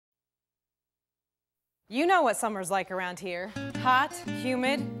You know what summer's like around here. Hot,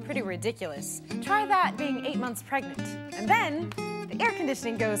 humid, pretty ridiculous. Try that being 8 months pregnant. And then, the air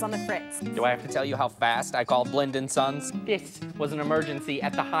conditioning goes on the fritz. Do I have to tell you how fast I called Blind & Sons? This was an emergency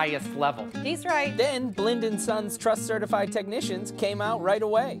at the highest level. He's right. Then Blind & Sons Trust Certified Technicians came out right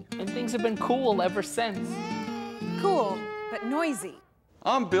away. And things have been cool ever since. Cool, but noisy.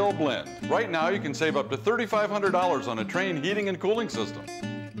 I'm Bill Blind. Right now you can save up to $3,500 on a Trane heating and cooling system.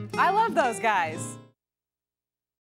 I love those guys.